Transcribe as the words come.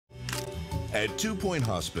At 2 Point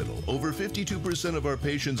Hospital, over 52% of our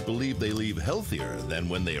patients believe they leave healthier than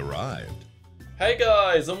when they arrived. Hey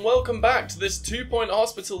guys, and welcome back to this 2 Point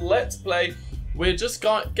Hospital Let's Play. We're just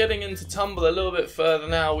getting into Tumble a little bit further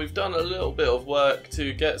now. We've done a little bit of work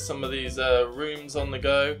to get some of these rooms on the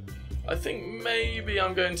go. I think maybe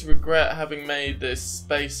I'm going to regret having made this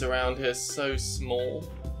space around here so small.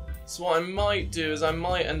 So what I might do is I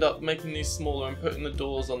might end up making these smaller and putting the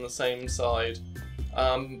doors on the same side.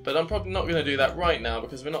 But I'm probably not going to do that right now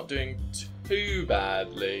because we're not doing too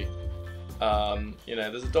badly. You know,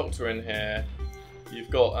 there's a doctor in here. You've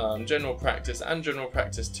got general practice and general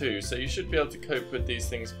practice too, so you should be able to cope with these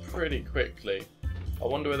things pretty quickly. I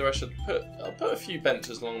wonder whether I should I'll put a few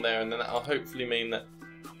benches along there, and then that'll hopefully mean that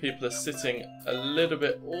people are sitting a little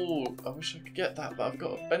bit. Oh, I wish I could get that, but I've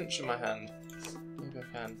got a bench in my hand. Maybe I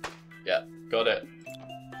can. Yeah, got it.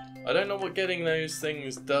 I don't know what getting those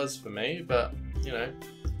things does for me, but you know,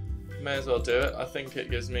 may as well do it. I think it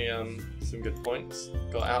gives me some good points.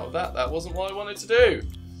 Got out of that. That wasn't what I wanted to do.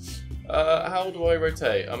 How do I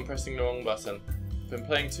rotate? I'm pressing the wrong button. Been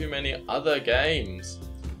playing too many other games.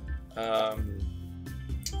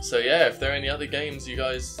 So yeah, if there are any other games you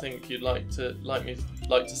guys think you'd like to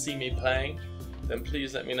see me playing, then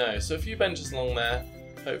please let me know. So a few benches along there.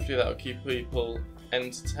 Hopefully that'll keep people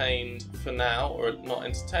entertained for now, or not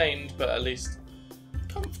entertained, but at least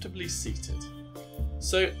comfortably seated.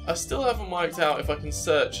 So I still haven't worked out if I can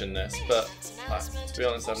search in this, but to be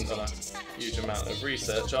honest I haven't done a huge amount of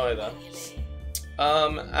research either.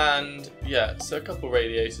 And yeah, so a couple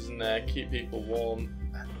radiators in there, keep people warm.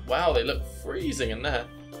 Wow, they look freezing in there.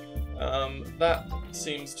 That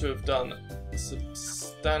seems to have done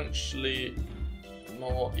substantially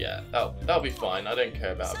more. Yeah, that'll be fine. I don't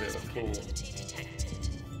care about a bit of a cool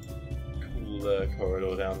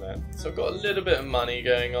corridor down there. So I've got a little bit of money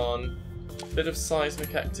going on. Bit of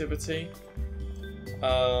seismic activity.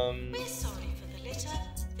 Yeah,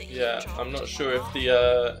 I'm not sure if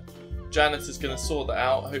the janitor's going to sort that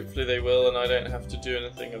out. Hopefully they will, and I don't have to do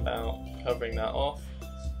anything about covering that off.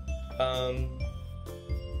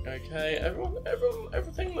 Okay,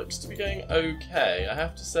 everything looks to be going okay. I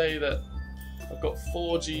have to say that I've got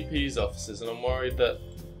 4 GP's offices, and I'm worried that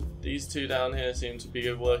these two down here seem to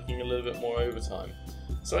be working a little bit more overtime.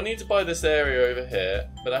 So I need to buy this area over here,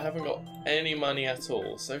 but I haven't got any money at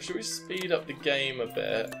all. So should we speed up the game a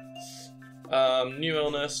bit? New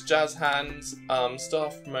illness, jazz hands,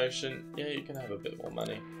 staff promotion. Yeah, you can have a bit more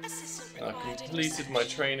money. I completed my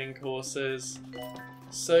training courses.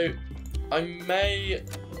 So I may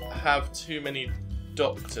have too many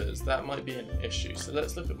doctors. That might be an issue. So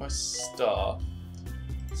let's look at my staff.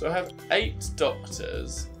 So I have 8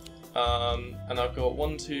 doctors, and I've got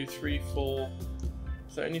 1, 2, 3, 4.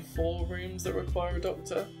 Is there only 4 rooms that require a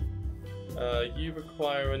doctor? You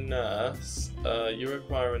require a nurse. You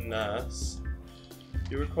require a nurse.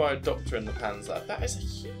 You require a doctor in the PANS lab. That is a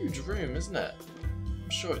huge room, isn't it? I'm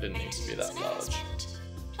sure it didn't need to be that large.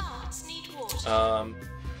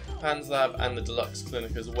 PANS lab and the deluxe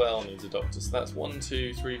clinic as well needs a doctor. So that's 1,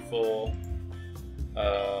 2, 3, 4,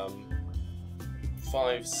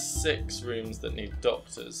 5, 6 rooms that need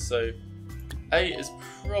doctors. So 8 is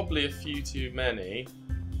probably a few too many.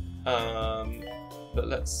 But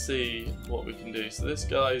let's see what we can do. So this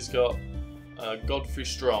guy's got Godfrey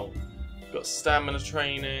Strong. We've got stamina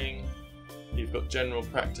training. You've got general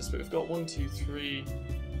practice, but we've got 1, 2, 3.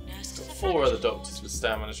 We've got 4 other doctors with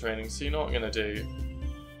stamina training. So you know what I'm going to do?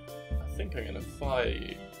 I think I'm going to fire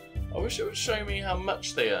you. I wish it would show me how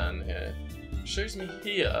much they earn here. It shows me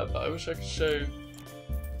here, but I wish I could show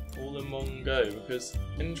all in one go, because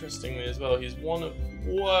interestingly as well, he's one of...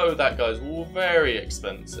 Whoa, that guy's very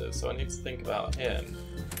expensive, so I need to think about him.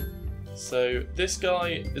 So this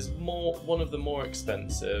guy is one of the more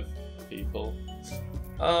expensive people.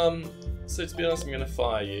 So to be honest, I'm going to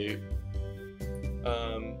fire you.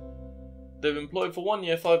 They've employed for 1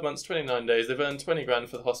 year, 5 months, 29 days. They've earned 20 grand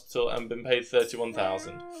for the hospital and been paid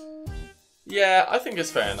 31,000. Yeah, I think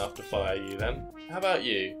it's fair enough to fire you then. How about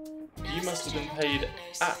you? You must have been paid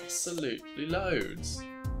absolutely loads.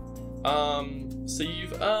 So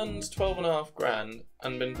you've earned 12.5 grand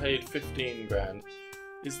and been paid 15 grand.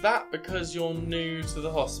 Is that because you're new to the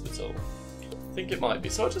hospital? I think it might be.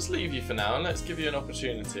 So I'll just leave you for now and let's give you an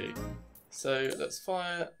opportunity. So let's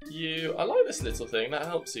fire you. I like this little thing, that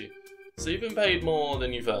helps you. So you've been paid more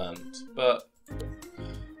than you've earned, but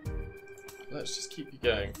let's just keep you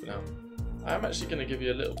going for now. I am actually going to give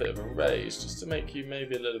you a little bit of a raise just to make you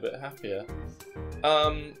maybe a little bit happier.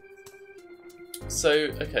 So,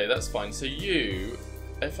 okay, that's fine. So you,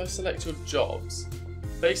 if I select your jobs,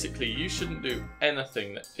 basically you shouldn't do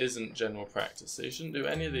anything that isn't general practice. So you shouldn't do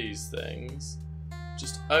any of these things.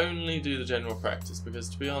 Just only do the general practice, because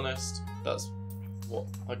to be honest, that's what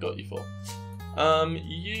I got you for.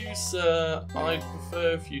 You, sir, I'd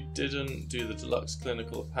prefer if you didn't do the deluxe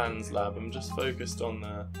clinical PANS lab. I'm just focused on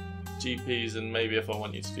the GPs, and maybe if I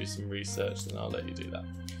want you to do some research, then I'll let you do that.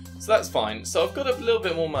 So that's fine. So I've got a little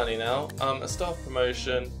bit more money now. A staff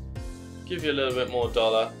promotion, give you a little bit more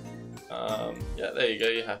dollar. Yeah, there you go,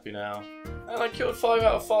 you're happy now. And I killed 5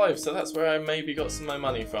 out of 5, so that's where I maybe got some of my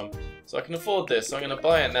money from. So I can afford this, so I'm going to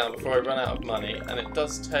buy it now before I run out of money. And it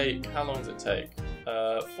does take, how long does it take?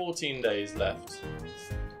 14 days left.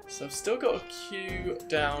 So I've still got a queue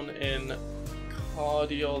down in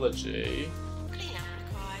cardiology.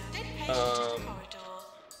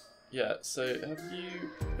 Yeah, so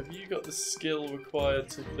have you got the skill required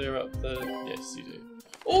to clear up the... Yes, you do.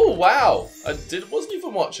 Oh, wow! Wasn't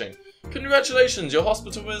even watching. Congratulations, your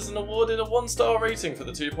hospital was awarded a 1-star rating for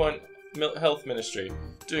the 2-point health ministry.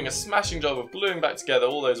 Doing a smashing job of gluing back together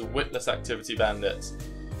all those witless activity bandits.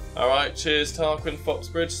 Alright, cheers Tarquin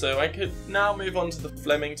Foxbridge. So I could now move on to the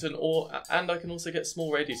Flemington, and I can also get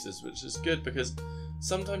small radiuses, which is good because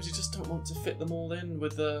sometimes you just don't want to fit them all in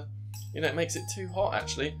with the... it makes it too hot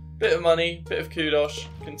actually. Bit of money, bit of kudos,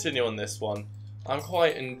 continue on this one. I'm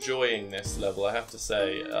quite enjoying this level, I have to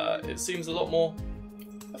say. It seems a lot more...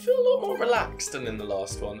 I feel a lot more relaxed than in the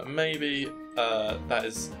last one, and maybe that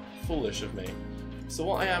is foolish of me. So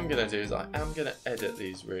what I am going to do is I am going to edit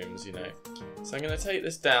these rooms, So I'm going to take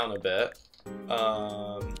this down a bit,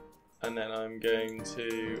 and then I'm going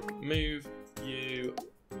to move you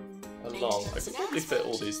along. I can probably fit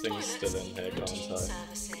all these things still in here, can't I?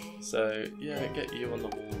 So yeah, get you on the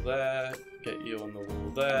wall there, get you on the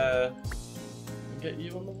wall there, and get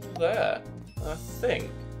you on the wall there. I think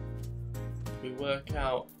we work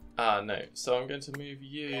out... no. So I'm going to move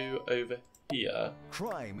you over here,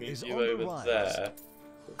 move you over there.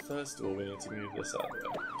 But first of all, we need to move this out of the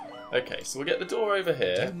way. Okay, so we'll get the door over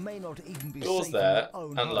here. Door's there,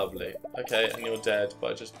 and lovely. Okay, and you're dead,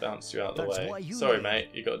 but I just bounced you out of the way. Sorry, mate,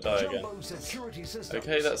 you got to die again.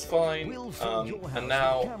 Okay, that's fine. And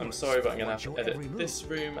now, I'm sorry, but I'm going to have to edit this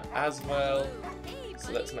room as well.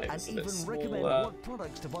 So let's make this a bit smaller.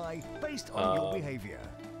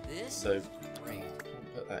 So,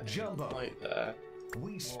 put that in right there.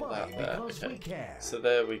 That there. Okay. So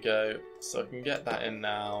there we go. So I can get that in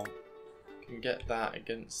now. Can get that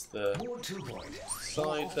against the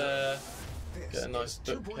side there. Get a nice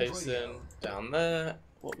bookcase in down there.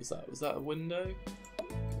 What was that? Was that a window?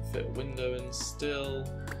 Fit a window in still.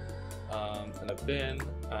 And a bin.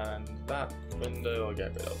 And that window I'll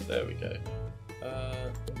get rid of. There we go.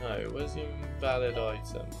 No, where's your invalid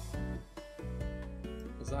item?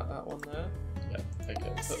 Is that one there? Yeah, okay,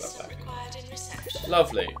 put that back in.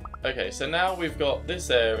 Lovely. Okay, so now we've got this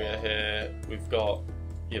area here. We've got,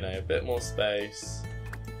 a bit more space.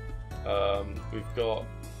 We've got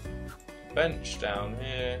a bench down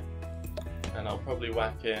here. And I'll probably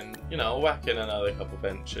whack in, I'll whack in another couple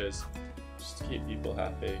benches. Just to keep people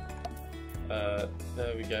happy.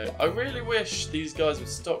 There we go. I really wish these guys would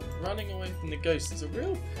stop running away from the ghosts. It's a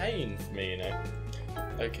real pain for me,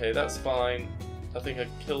 Okay, that's fine. I think I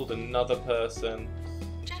killed another person.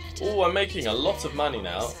 Oh, I'm making a lot of money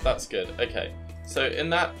now. That's good. Okay. So in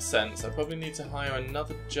that sense, I probably need to hire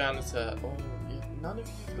another janitor. Oh, yeah, none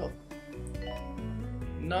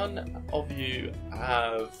of you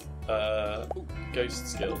have ghost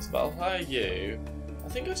skills, but I'll hire you. I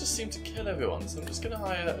think I just seem to kill everyone, so I'm just going to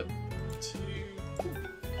hire 2...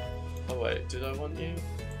 Oh wait, did I want you?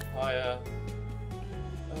 Hire...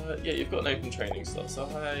 yeah, you've got an open training slot, so I'll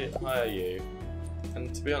hire you.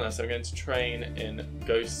 And to be honest, I'm going to train in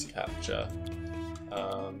ghost capture.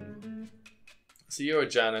 So you're a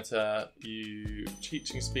janitor,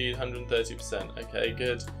 teaching speed 130%, okay,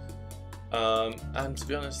 good. And to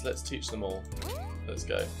be honest, let's teach them all. Let's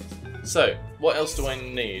go. So, what else do I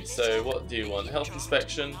need? So, what do you want? Health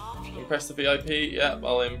inspection, impress the VIP, yep,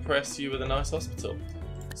 I'll impress you with a nice hospital.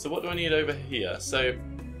 So what do I need over here? So,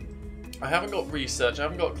 I haven't got research, I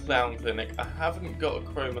haven't got a clown clinic, I haven't got a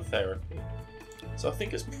chromotherapy. So I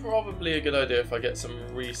think it's probably a good idea if I get some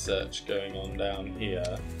research going on down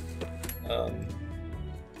here.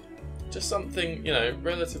 Just something,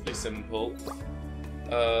 relatively simple.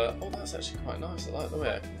 Oh, that's actually quite nice. I like the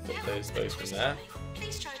way I can fit those both in there.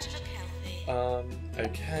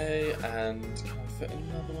 Okay, and can I fit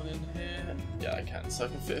another one in here? Yeah, I can. So I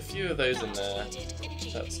can fit a few of those in there.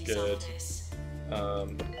 That's good.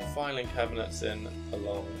 Filing cabinets in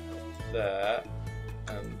along there,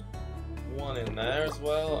 and one in there as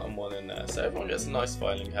well, and one in there. So everyone gets a nice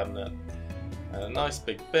filing cabinet. And a nice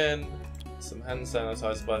big bin, some hand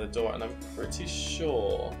sanitizer by the door, and I'm pretty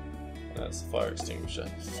sure that's a fire extinguisher.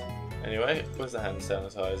 Anyway, where's the hand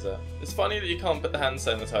sanitizer? It's funny that you can't put the hand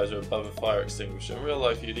sanitizer above a fire extinguisher. In real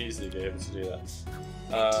life, you'd easily be able to do that.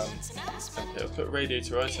 Okay, I'll put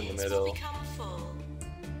radiator right in the middle.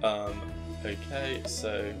 Okay,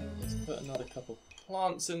 so let's put another couple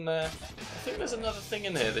plants in there. I think there's another thing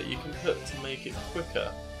in here that you can put to make it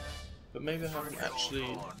quicker. But maybe I haven't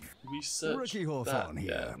actually researched that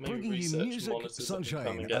yet. Maybe research monitors that can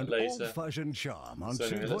come and get later. So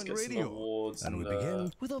anyway, let's get some awards and with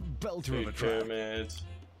a belter food pyramid,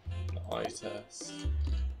 an eye test.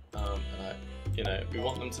 You know, we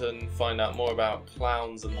want them to find out more about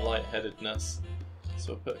clowns and lightheadedness.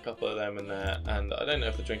 So we'll put a couple of them in there. And I don't know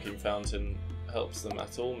if the drinking fountain helps them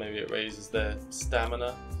at all. Maybe it raises their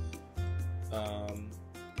stamina.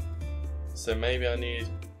 So maybe I need...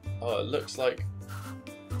 Oh, it looks like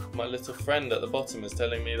my little friend at the bottom is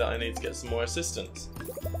telling me that I need to get some more assistants.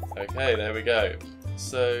 Okay, there we go.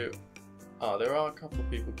 So, there are a couple of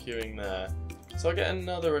people queuing there. So I'll get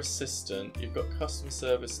another assistant. You've got customer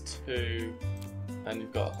service 2, and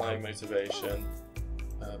you've got high motivation.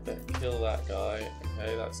 Better kill that guy.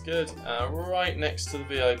 Okay, that's good. Right next to the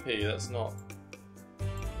VIP. That's not...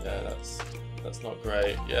 Yeah, that's not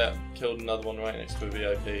great. Yeah, killed another one right next to a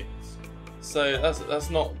VIP. So that's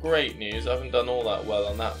not great news. I haven't done all that well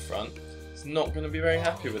on that front. It's not going to be very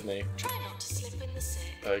happy with me. Try not to slip in the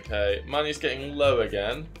sick. Okay, money's getting low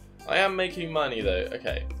again. I am making money though.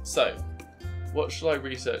 Okay, so what should I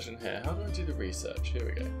research in here? How do I do the research? Here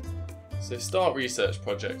we go. So start research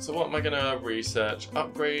project. So what am I going to research?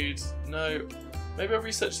 Upgrade? No. Maybe I'll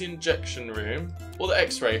research the injection room or the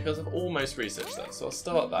X-ray because I've almost researched that. So I'll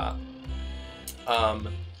start that.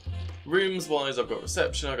 Rooms wise, I've got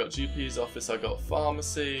reception, I've got GP's office, I've got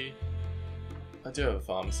pharmacy. I do have a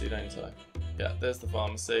pharmacy, don't I? Yeah, there's the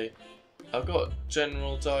pharmacy. I've got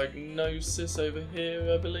general diagnosis over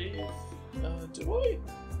here, I believe. Do I?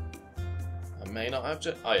 I may not have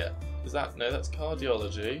oh yeah. Is that? No, that's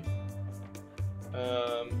cardiology.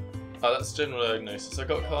 Oh, that's general diagnosis. I've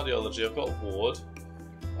got cardiology, I've got ward.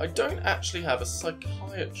 I don't actually have a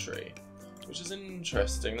psychiatry, which is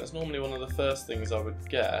interesting. That's normally one of the first things I would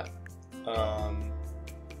get. I've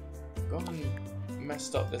gone and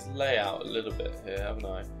messed up this layout a little bit here, haven't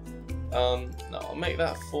I? No, I'll make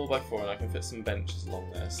that 4x4 and I can fit some benches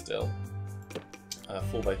along there still.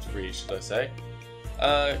 4x3 should I say.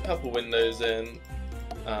 A couple windows in,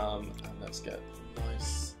 and let's get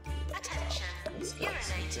nice... Attention, Let's get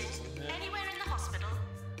some things in here. anywhere in the hospital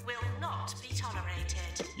will not be tolerated.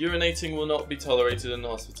 Urinating will not be tolerated in the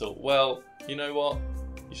hospital. Well, you know what?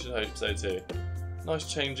 You should hope so too.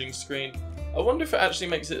 Nice changing screen. I wonder if it actually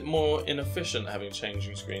makes it more inefficient having a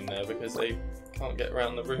changing screen there because they can't get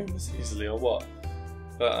around the room as easily or what.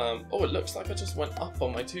 But, oh, it looks like I just went up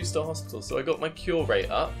on my 2-star hospital. So I got my cure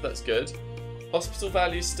rate up, that's good. Hospital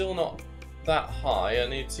value's still not that high, I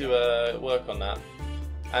need to work on that.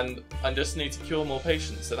 And I just need to cure more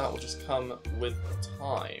patients, so that will just come with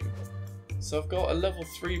time. So I've got a level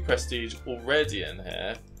 3 prestige already in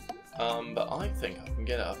here. But I think I can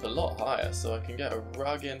get it up a lot higher, so I can get a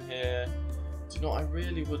rug in here. Do you know what I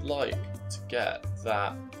really would like to get?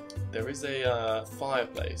 That there is a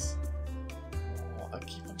fireplace. Oh, I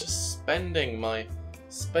keep on just spending my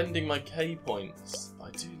K points.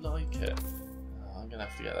 I do like it. Oh, I'm gonna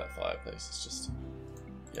have to get that fireplace. It's just...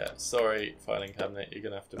 Yeah, sorry, filing cabinet, you're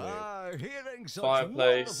gonna have to move.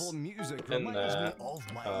 Fireplace in there,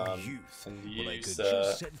 and these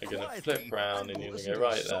are gonna flip around and you're gonna go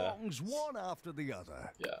right there.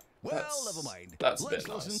 Yeah, that's a bit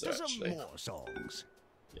nicer actually.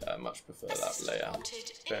 Yeah, I much prefer that layout.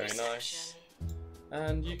 Very nice.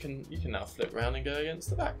 And you can now flip around and go against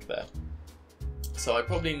the back there. So I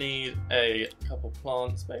probably need a couple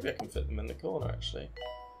plants. Maybe I can fit them in the corner actually.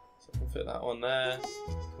 So I can fit that one there,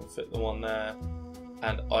 I can fit the one there,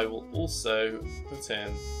 and I will also put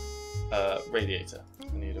in a radiator.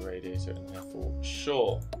 I need a radiator in here for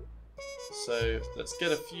sure. So let's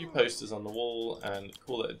get a few posters on the wall and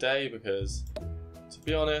call it a day because, to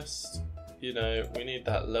be honest, you know, we need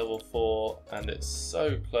that level 4 and it's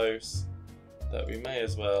so close that we may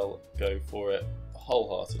as well go for it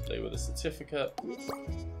wholeheartedly with a certificate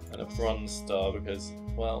and a bronze star because,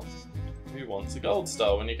 well, who wants a gold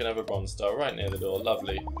star when you can have a bronze star right near the door?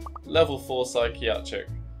 Lovely. Level 4 psychiatric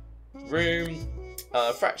room.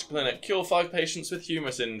 Fracture clinic. Cure 5 patients with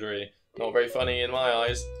humerus injury. Not very funny in my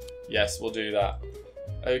eyes. Yes, we'll do that.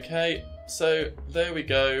 Okay, so there we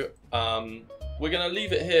go. We're going to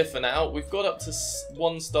leave it here for now. We've got up to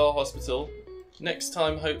 1-star hospital. Next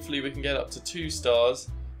time, hopefully, we can get up to 2 stars.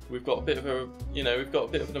 we've got a bit of a, we've got a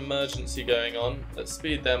bit of an emergency going on. Let's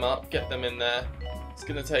speed them up, get them in there. It's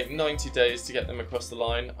going to take 90 days to get them across the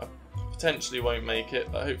line. I potentially won't make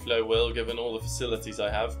it, but hopefully I will, given all the facilities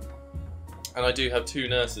I have. And I do have 2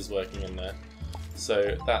 nurses working in there,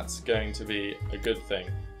 so that's going to be a good thing.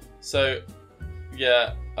 So,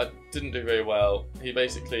 yeah, I didn't do very well. He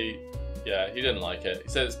basically, yeah, he didn't like it. He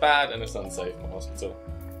said it's bad and it's unsafe in the hospital.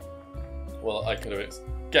 Well, I could have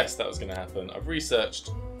guessed that was going to happen. I've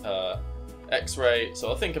researched X-ray, so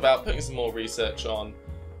I'll think about putting some more research on,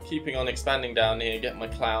 keeping on expanding down here, get my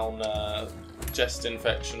clown chest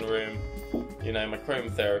infection room, my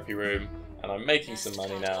chromotherapy room, and I'm making some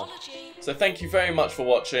money now. So thank you very much for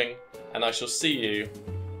watching, and I shall see you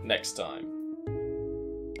next time.